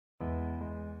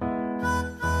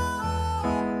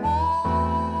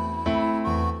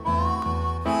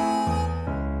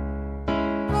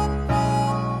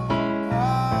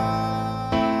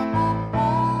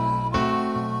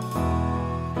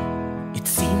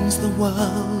the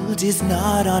world is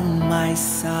not on my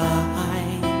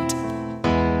side,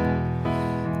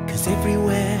 'cause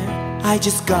everywhere I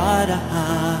just gotta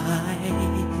hide.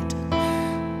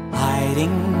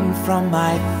 Hiding from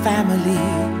my family,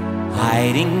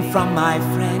 hiding from my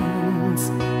friends,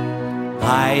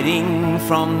 hiding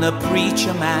from the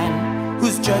preacher man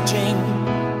whose judging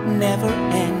never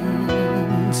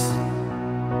ends.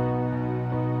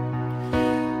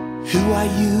 Who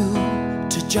are you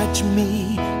to judge me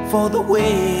for the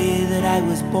way that I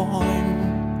was born?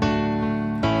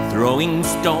 Throwing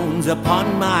stones upon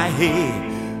my head,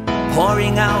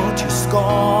 pouring out your scorn.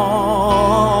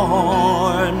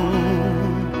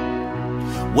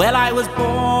 Well, I was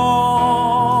born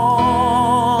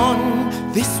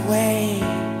this way,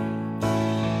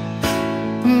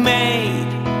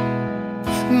 made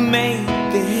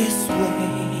this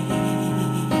way,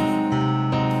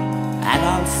 and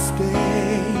I'll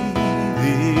stay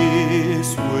this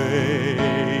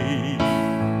way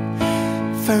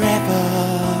forever.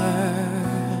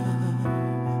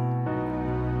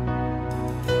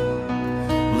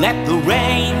 Let the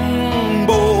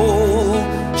rainbow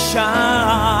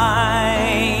shine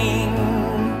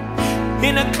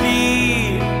in a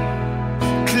clear,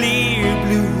 clear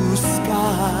blue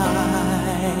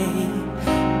sky,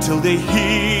 till they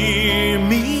hear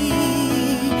me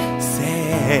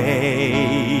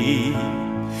say,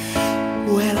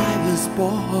 well, I was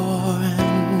born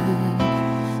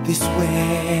this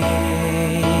way.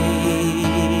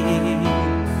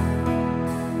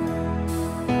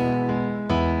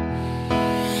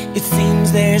 It seems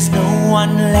there's no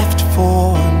one left for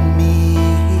me,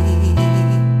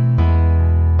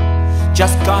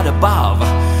 just God above,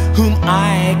 whom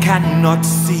I cannot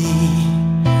see.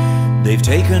 They've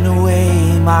taken away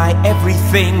my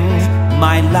everything,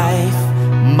 my life,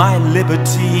 my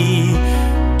liberty,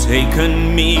 taken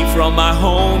me from my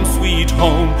home, sweet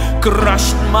home,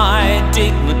 crushed my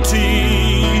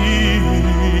dignity.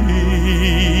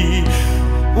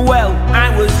 Well, I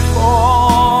was born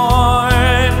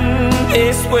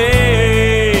this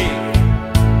way,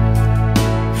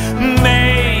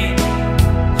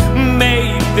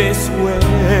 made this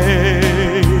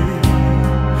way,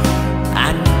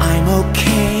 and I'm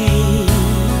okay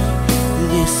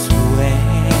this way,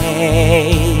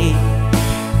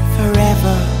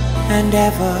 forever and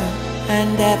ever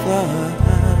and ever.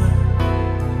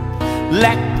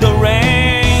 Let the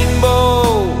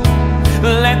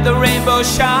rainbow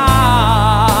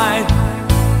shine,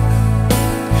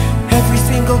 every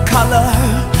single color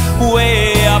way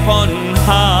up on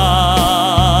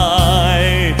high,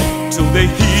 till they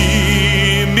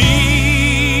hear me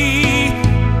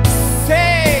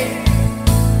say,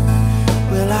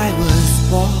 well, I was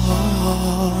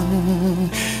born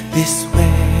this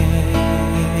way.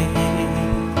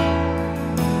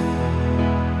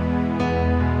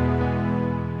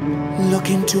 Look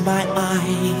into my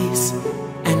eyes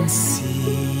and see.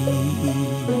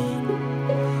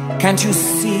 Can't you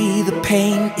see the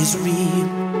pain is real?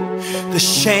 The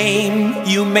shame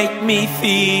you make me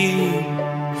feel,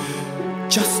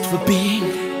 just for being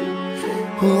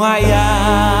who I am.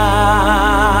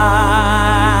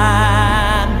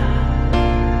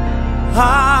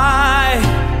 I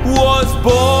was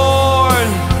born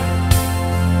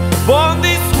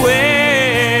this way.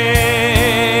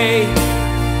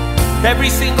 Every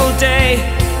single day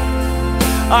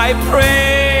I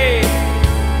pray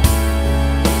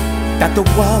that the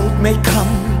world may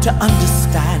come to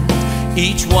understand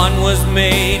each one was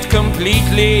made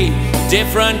completely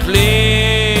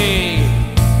differently.